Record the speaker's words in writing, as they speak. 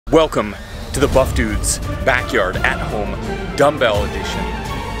Welcome to the Buff Dudes Backyard at Home Dumbbell Edition,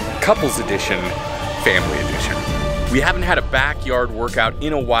 Couples Edition, Family Edition. We haven't had a backyard workout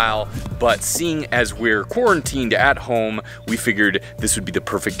in a while, but seeing as we're quarantined at home, we figured this would be the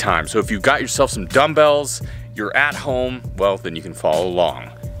perfect time. So if you've got yourself some dumbbells, you're at home, well, then you can follow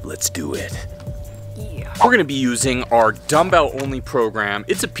along. Let's do it. We're gonna be using our dumbbell only program.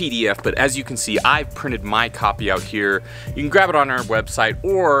 It's a PDF, but as you can see, I've printed my copy out here. You can grab it on our website,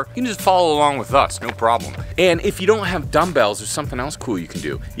 or you can just follow along with us, no problem. And if you don't have dumbbells, there's something else cool you can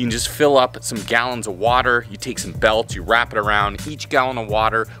do. You can just fill up some gallons of water, you take some belts, you wrap it around. Each gallon of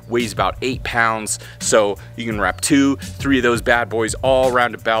water weighs about 8 pounds, so you can wrap 2, 3 of those bad boys all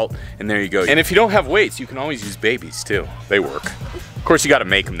around a belt, and there you go. And if you don't have weights, you can always use babies too. They work. Of course, you gotta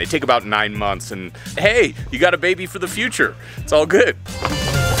make them. They take about 9 months, and hey, you got a baby for the future. It's all good.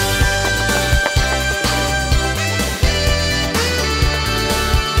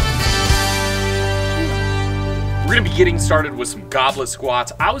 We're gonna be getting started with some goblet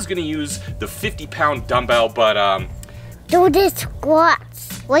squats. I was gonna use the 50-pound dumbbell, but do the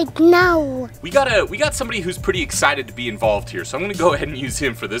squats like now. We got somebody who's pretty excited to be involved here, so I'm gonna go ahead and use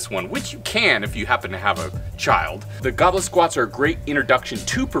him for this one, which you can if you happen to have a child. The goblet squats are a great introduction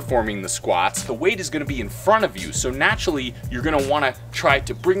to performing the squats. The weight is gonna be in front of you, so naturally you're gonna wanna try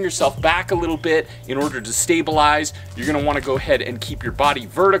to bring yourself back a little bit in order to stabilize. You're gonna wanna go ahead and keep your body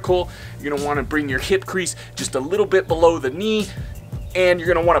vertical. You're gonna wanna bring your hip crease just a little bit below the knee, and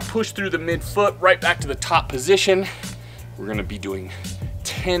you're gonna wanna push through the midfoot right back to the top position. We're gonna be doing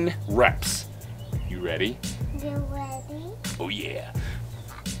 10 reps. You ready? You ready? Oh yeah.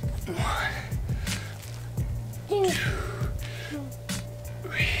 1, 2,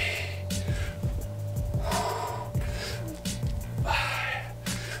 3, 5,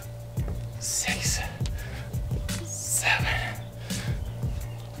 6, 7,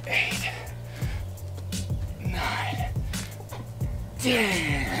 8, 9,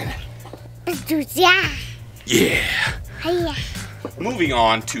 10. Yeah. Hiya. Moving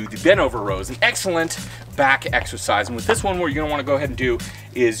on to the bent over rows, an excellent back exercise. And with this one, what you're gonna wanna go ahead and do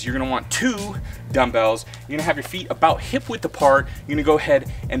is you're gonna want 2 dumbbells. You're gonna have your feet about hip width apart. You're gonna go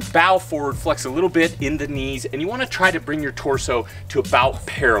ahead and bow forward, flex a little bit in the knees, and you wanna try to bring your torso to about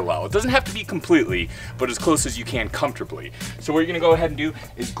parallel. It doesn't have to be completely, but as close as you can comfortably. So what you're gonna go ahead and do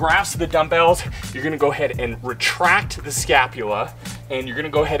is grasp the dumbbells. You're gonna go ahead and retract the scapula, and you're gonna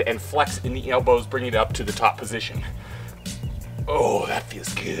go ahead and flex in the elbows, bring it up to the top position. Oh, that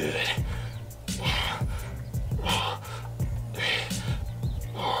feels good.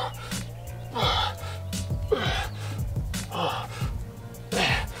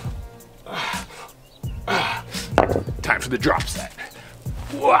 Time for the drop set.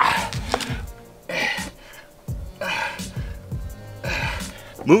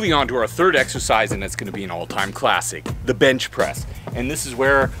 Moving on to our third exercise, and it's gonna be an all-time classic, the bench press. And this is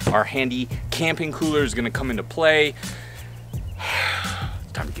where our handy camping cooler is gonna come into play.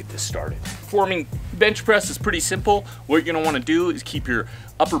 Time to get this started. Forming bench press is pretty simple. What you're gonna wanna do is keep your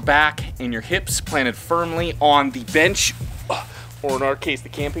upper back and your hips planted firmly on the bench, or in our case, the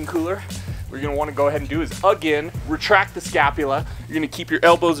camping cooler. What you're gonna wanna go ahead and do is, again, retract the scapula. You're gonna keep your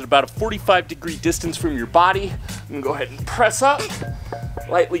elbows at about a 45-degree distance from your body. You're gonna go ahead and press up,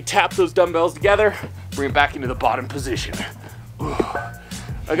 lightly tap those dumbbells together, bring it back into the bottom position.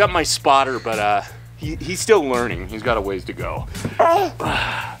 I got my spotter, but he's still learning. He's got a ways to go.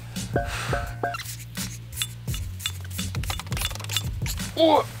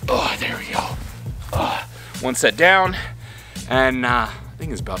 Oh, there we go. One set down, and I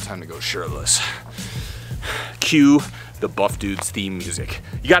think it's about time to go shirtless. Cue the Buff Dudes theme music.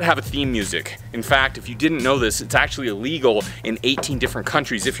 You gotta have a theme music. In fact, if you didn't know this, it's actually illegal in 18 different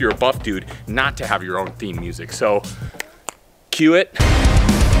countries if you're a buff dude not to have your own theme music. So, cue it.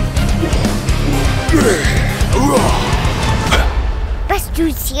 Let's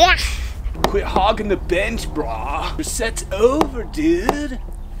do this, yeah. Quit hogging the bench, brah. Your set's over, dude.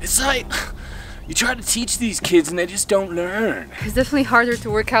 It's like, you try to teach these kids and they just don't learn. It's definitely harder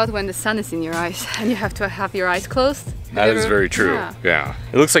to work out when the sun is in your eyes and you have to have your eyes closed. That is very true, yeah.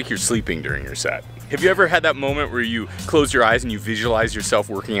 It looks like you're sleeping during your set. Have you ever had that moment where you close your eyes and you visualize yourself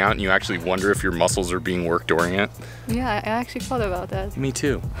working out and you actually wonder if your muscles are being worked during it? Yeah, I actually thought about that. Me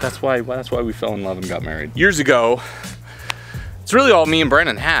too. That's why we fell in love and got married. Years ago, it's really all me and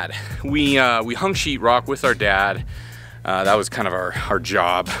Brandon had. We hung sheetrock with our dad. That was kind of our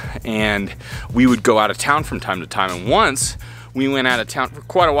job. And we would go out of town from time to time. And once we went out of town for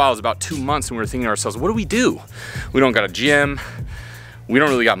quite a while, it was about 2 months, and we were thinking to ourselves, what do we do? We don't got a gym. We don't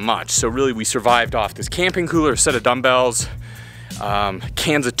really got much. So really we survived off this camping cooler, a set of dumbbells,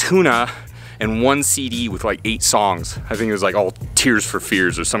 cans of tuna, and 1 CD with like 8 songs. I think it was like all Tears for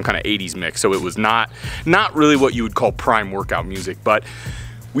Fears or some kind of 80s mix. So it was not really what you would call prime workout music, but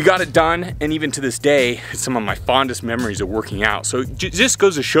we got it done. And even to this day, it's some of my fondest memories of working out. So it just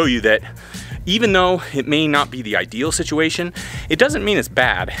goes to show you that even though it may not be the ideal situation, it doesn't mean it's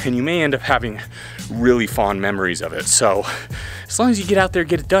bad. And you may end up having really fond memories of it. So as long as you get out there,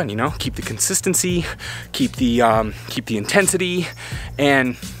 get it done, you know, keep the consistency, keep the intensity,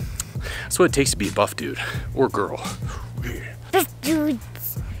 and that's what it takes to be a buff dude or girl. Buff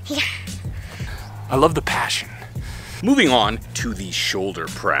dudes. Yeah. I love the passion. Moving on to the shoulder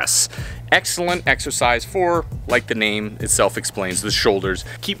press. Excellent exercise for, like the name itself explains, the shoulders.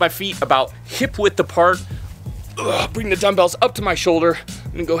 Keep my feet about hip width apart. Bring the dumbbells up to my shoulder.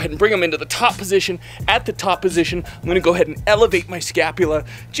 I'm gonna go ahead and bring them into the top position. At the top position, I'm gonna go ahead and elevate my scapula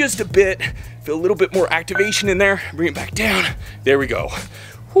just a bit. Feel a little bit more activation in there. Bring it back down. There we go.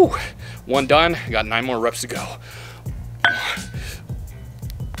 Whew. 1 done. Got 9 more reps to go. 1,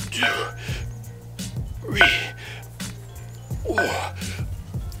 2, 3, 4.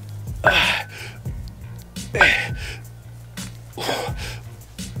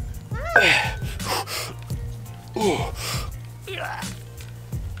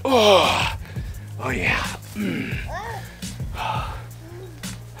 Oh yeah.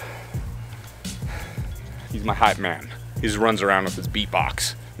 He's my hype man. He just runs around with his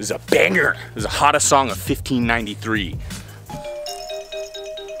beatbox. This is a banger. This is the hottest song of 1593.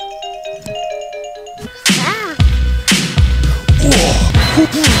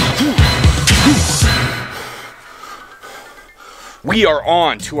 We are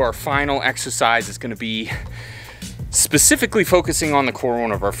on to our final exercise. It's gonna be specifically focusing on the core,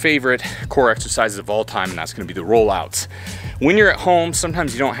 one of our favorite core exercises of all time, and that's gonna be the rollouts. When you're at home,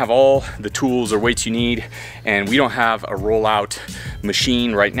 sometimes you don't have all the tools or weights you need, and we don't have a rollout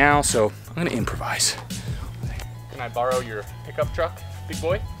machine right now, so I'm gonna improvise. Can I borrow your pickup truck, big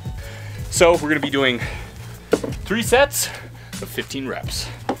boy? So we're gonna be doing 3 sets of 15 reps.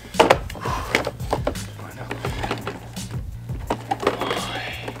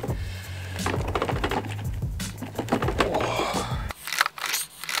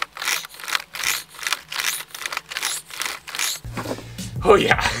 Oh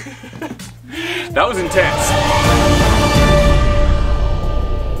yeah, that was intense.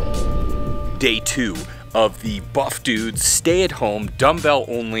 Day 2 of the Buff Dudes stay-at-home,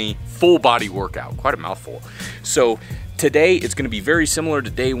 dumbbell-only, full-body workout. Quite a mouthful. So today it's gonna be very similar to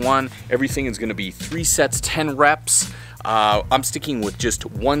day 1. Everything is gonna be 3 sets, 10 reps. I'm sticking with just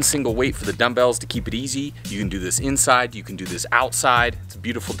 1 single weight for the dumbbells to keep it easy. You can do this inside, you can do this outside. It's a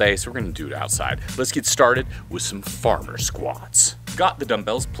beautiful day, so we're gonna do it outside. Let's get started with some farmer squats. Got the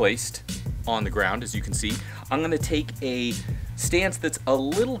dumbbells placed on the ground, as you can see. I'm gonna take a stance that's a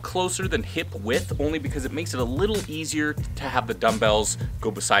little closer than hip width, only because it makes it a little easier to have the dumbbells go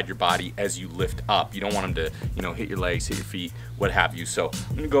beside your body as you lift up. You don't want them to, you know, hit your legs, hit your feet, what have you. So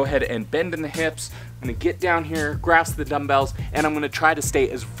I'm gonna go ahead and bend in the hips. I'm gonna get down here, grasp the dumbbells, and I'm gonna try to stay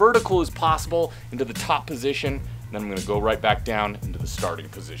as vertical as possible into the top position. And then I'm gonna go right back down into the starting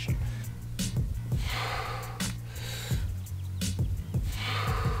position.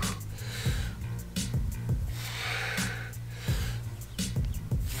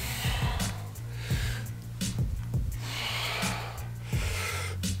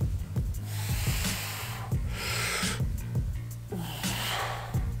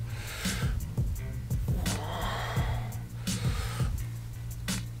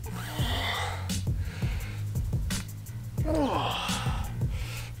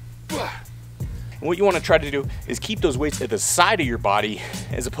 And what you want to try to do is keep those weights at the side of your body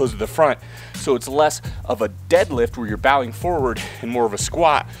as opposed to the front, so it's less of a deadlift where you're bowing forward and more of a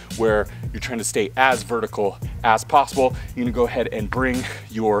squat where you're trying to stay as vertical as possible. You're gonna go ahead and bring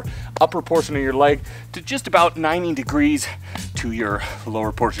your upper portion of your leg to just about 90 degrees to your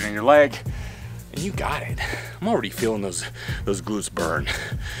lower portion of your leg, and you got it. I'm already feeling those glutes burn.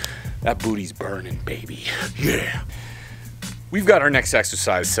 That booty's burning, baby. Yeah. We've got our next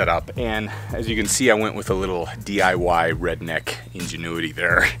exercise set up, and as you can see, I went with a little DIY redneck ingenuity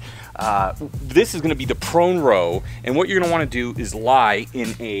there. This is gonna be the prone row, and what you're gonna wanna do is lie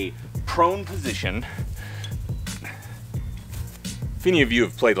in a prone position. If any of you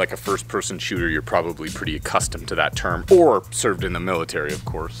have played like a first-person shooter, you're probably pretty accustomed to that term, or served in the military, of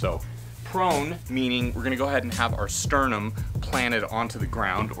course. So prone, meaning we're gonna go ahead and have our sternum planted onto the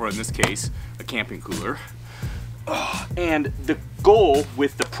ground, or in this case, a camping cooler. And the goal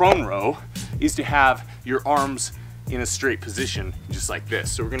with the prone row is to have your arms in a straight position, just like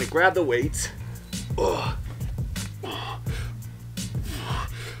this. So we're gonna grab the weights,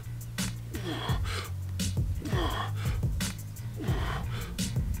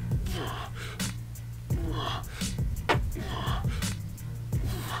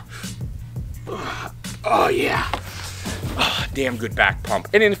 Oh yeah. Oh, damn good back pump.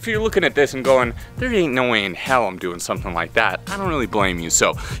 And if you're looking at this and going, there ain't no way in hell I'm doing something like that, I don't really blame you.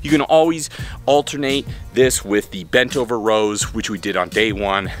 So you can always alternate this with the bent over rows, which we did on day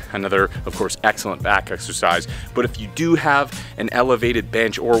one. Another, of course, excellent back exercise. But if you do have an elevated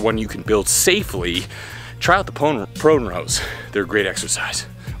bench or one you can build safely, try out the prone rows. They're a great exercise.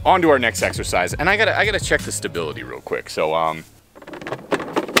 On to our next exercise. And I gotta check the stability real quick. So I'm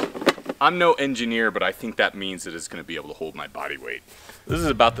no engineer, but I think that means that it's gonna be able to hold my body weight. This is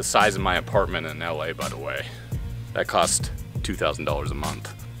about the size of my apartment in LA, by the way. That cost $2,000 a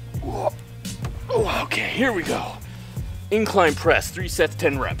month. Whoa. Oh, okay, here we go. Incline press, 3 sets,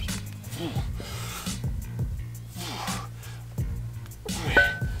 10 reps.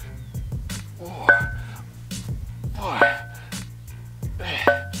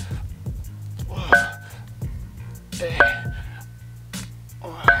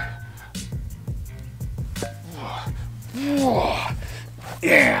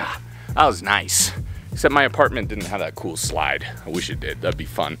 Yeah, that was nice. Except my apartment didn't have that cool slide. I wish it did, that'd be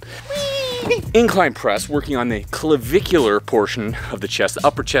fun. Incline press, working on the clavicular portion of the chest. The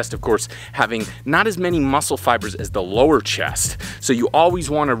upper chest, of course, having not as many muscle fibers as the lower chest. So you always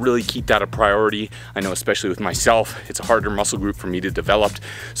want to really keep that a priority. I know, especially with myself, it's a harder muscle group for me to develop.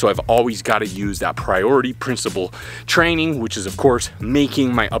 So I've always got to use that priority principle training, which is, of course,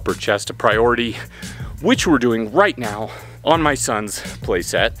 making my upper chest a priority, which we're doing right now on my son's play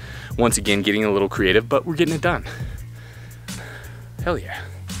set. Once again, getting a little creative, but we're getting it done. Hell yeah.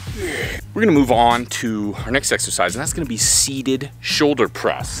 We're gonna move on to our next exercise, and that's gonna be seated shoulder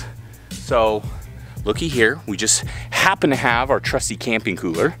press. So, looky here, we just happen to have our trusty camping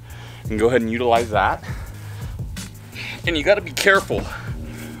cooler. You can go ahead and utilize that. And you gotta be careful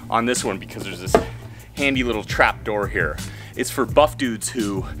on this one because there's this handy little trap door here. It's for buff dudes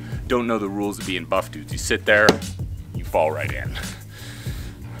who don't know the rules of being buff dudes. You sit there, you fall right in.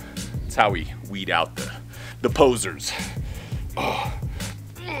 That's how we weed out the posers. Oh.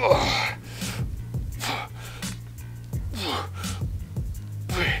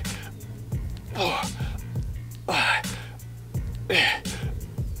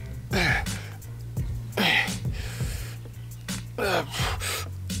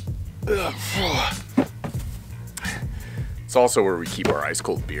 It's also where we keep our ice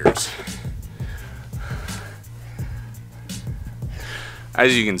cold beers.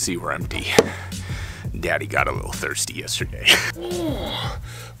 As you can see, we're empty. Daddy got a little thirsty yesterday.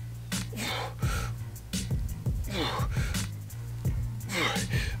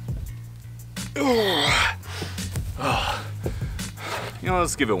 You know,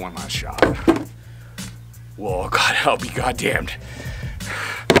 let's give it one last shot. Whoa, God help me, goddamned.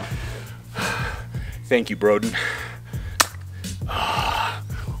 Thank you, Broden.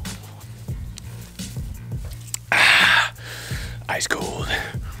 Ice cold.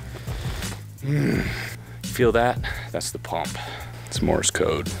 Feel that? That's the pump. It's Morse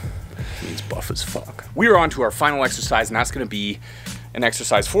code. It means buff as fuck. We are on to our final exercise, and that's gonna be an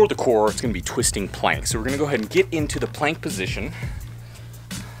exercise for the core. It's gonna be twisting plank. So we're gonna go ahead and get into the plank position.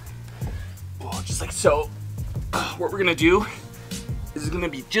 Oh, just like so. What we're gonna do is gonna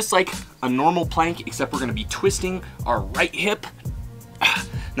be just like a normal plank, except we're gonna be twisting our right hip,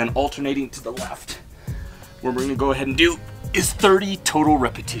 and then alternating to the left. What we're gonna go ahead and do is 30 total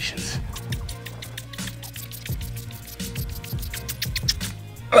repetitions.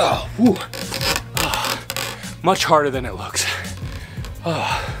 Oh, whew. Oh, much harder than it looks.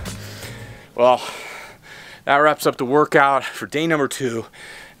 Oh. Well, that wraps up the workout for day number 2.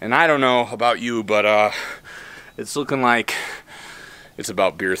 And I don't know about you, but it's looking like it's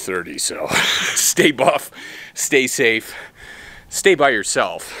about beer 30. So stay buff, stay safe, stay by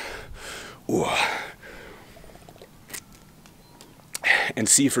yourself. Ooh. And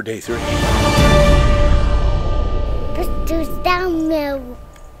see you for day 3.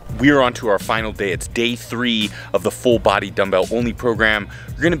 We are on to our final day. It's day 3 of the full body dumbbell only program.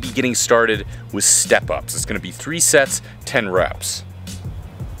 We're gonna be getting started with step ups. It's gonna be 3 sets, 10 reps.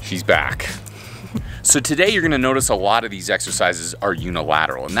 She's back. So today you're gonna notice a lot of these exercises are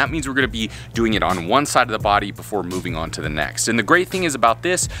unilateral, and that means we're gonna be doing it on one side of the body before moving on to the next. And the great thing is about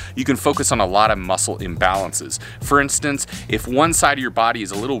this, you can focus on a lot of muscle imbalances. For instance, if one side of your body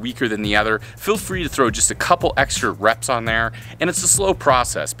is a little weaker than the other, feel free to throw just a couple extra reps on there, and it's a slow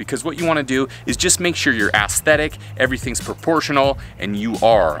process because what you wanna do is just make sure you're aesthetic, everything's proportional, and you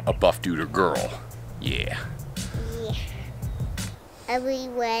are a buff dude or girl. Yeah. Are we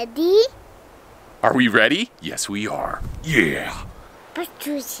ready? Are we ready? Yes, we are. Yeah.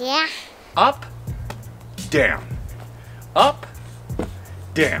 Patricia. Up, down, up,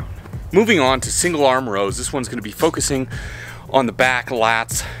 down. Moving on to single arm rows, this one's gonna be focusing on the back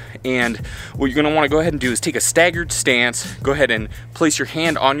lats, and what you're gonna wanna go ahead and do is take a staggered stance, go ahead and place your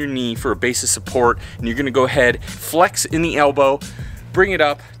hand on your knee for a base of support, and you're gonna go ahead, flex in the elbow, bring it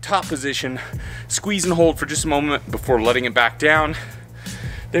up, top position, squeeze and hold for just a moment before letting it back down.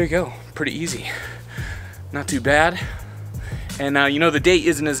 There you go, pretty easy. Not too bad. And you know, the day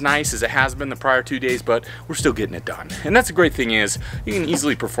isn't as nice as it has been the prior 2 days, but we're still getting it done. And that's the great thing is, you can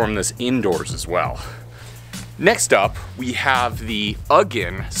easily perform this indoors as well. Next up, we have the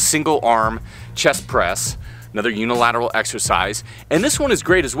again single arm chest press, another unilateral exercise. And this one is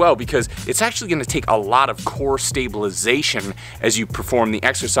great as well because it's actually gonna take a lot of core stabilization as you perform the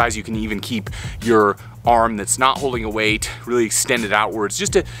exercise. You can even keep your arm that's not holding a weight really extended outwards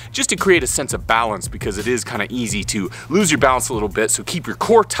just to create a sense of balance, because it is kind of easy to lose your balance a little bit. So keep your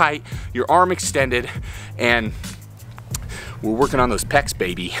core tight, your arm extended, and we're working on those pecs,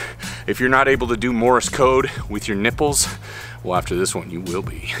 baby. If you're not able to do Morse code with your nipples, well, after this one, you will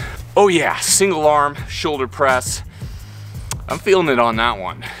be. Oh yeah, single arm shoulder press. I'm feeling it on that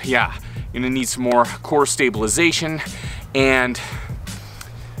one. Yeah, you're gonna need some more core stabilization and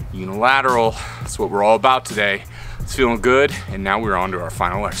unilateral. That's what we're all about today. It's feeling good, and now we're on to our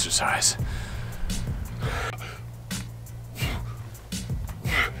final exercise.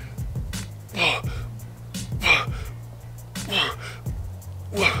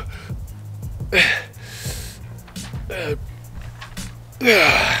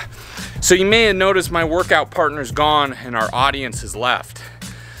 So you may have noticed my workout partner's gone and our audience has left.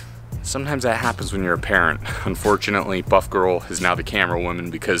 Sometimes that happens when you're a parent. Unfortunately, Buff Girl is now the camera woman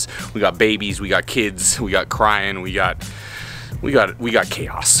because we got babies, we got kids, we got crying, we got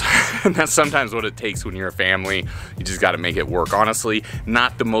chaos. And that's sometimes what it takes when you're a family. You just gotta make it work. Honestly,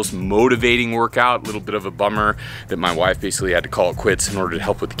 not the most motivating workout. A little bit of a bummer that my wife basically had to call it quits in order to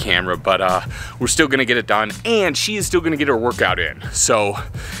help with the camera, but we're still gonna get it done, and she is still gonna get her workout in. So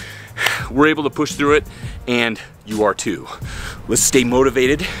we're able to push through it, and you are too. Let's stay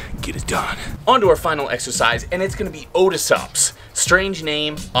motivated, get it done. On to our final exercise, and it's gonna be Otis ups. Strange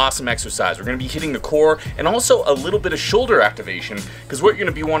name, awesome exercise. We're gonna be hitting the core and also a little bit of shoulder activation, because what you're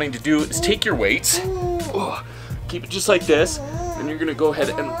gonna be wanting to do is take your weights, keep it just like this, and you're gonna go ahead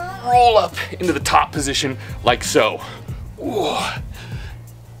and roll up into the top position like so.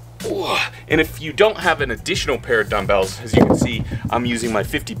 And if you don't have an additional pair of dumbbells, as you can see, I'm using my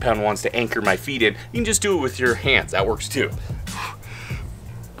 50-pound ones to anchor my feet in. You can just do it with your hands, that works too.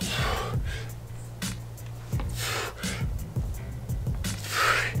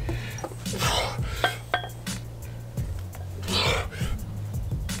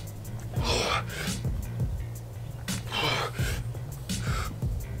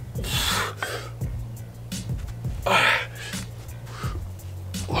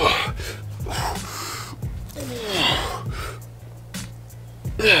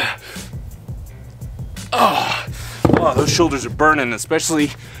 Oh, those shoulders are burning, especially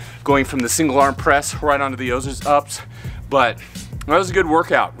going from the single arm press right onto the Otis ups. But that was a good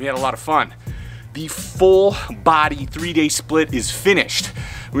workout. We had a lot of fun. The full body 3-day split is finished.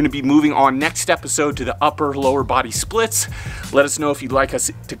 We're gonna be moving on next episode to the upper lower body splits. Let us know if you'd like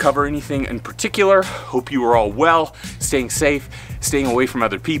us to cover anything in particular. Hope you are all well, staying safe, staying away from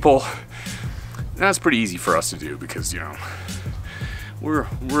other people. And that's pretty easy for us to do because, you know, we're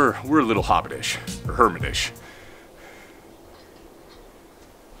a little hobbitish or hermitish.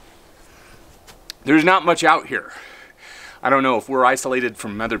 There's not much out here. I don't know if we're isolated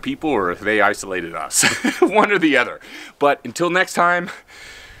from other people or if they isolated us. One or the other. But until next time,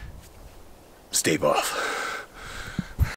 stay buff.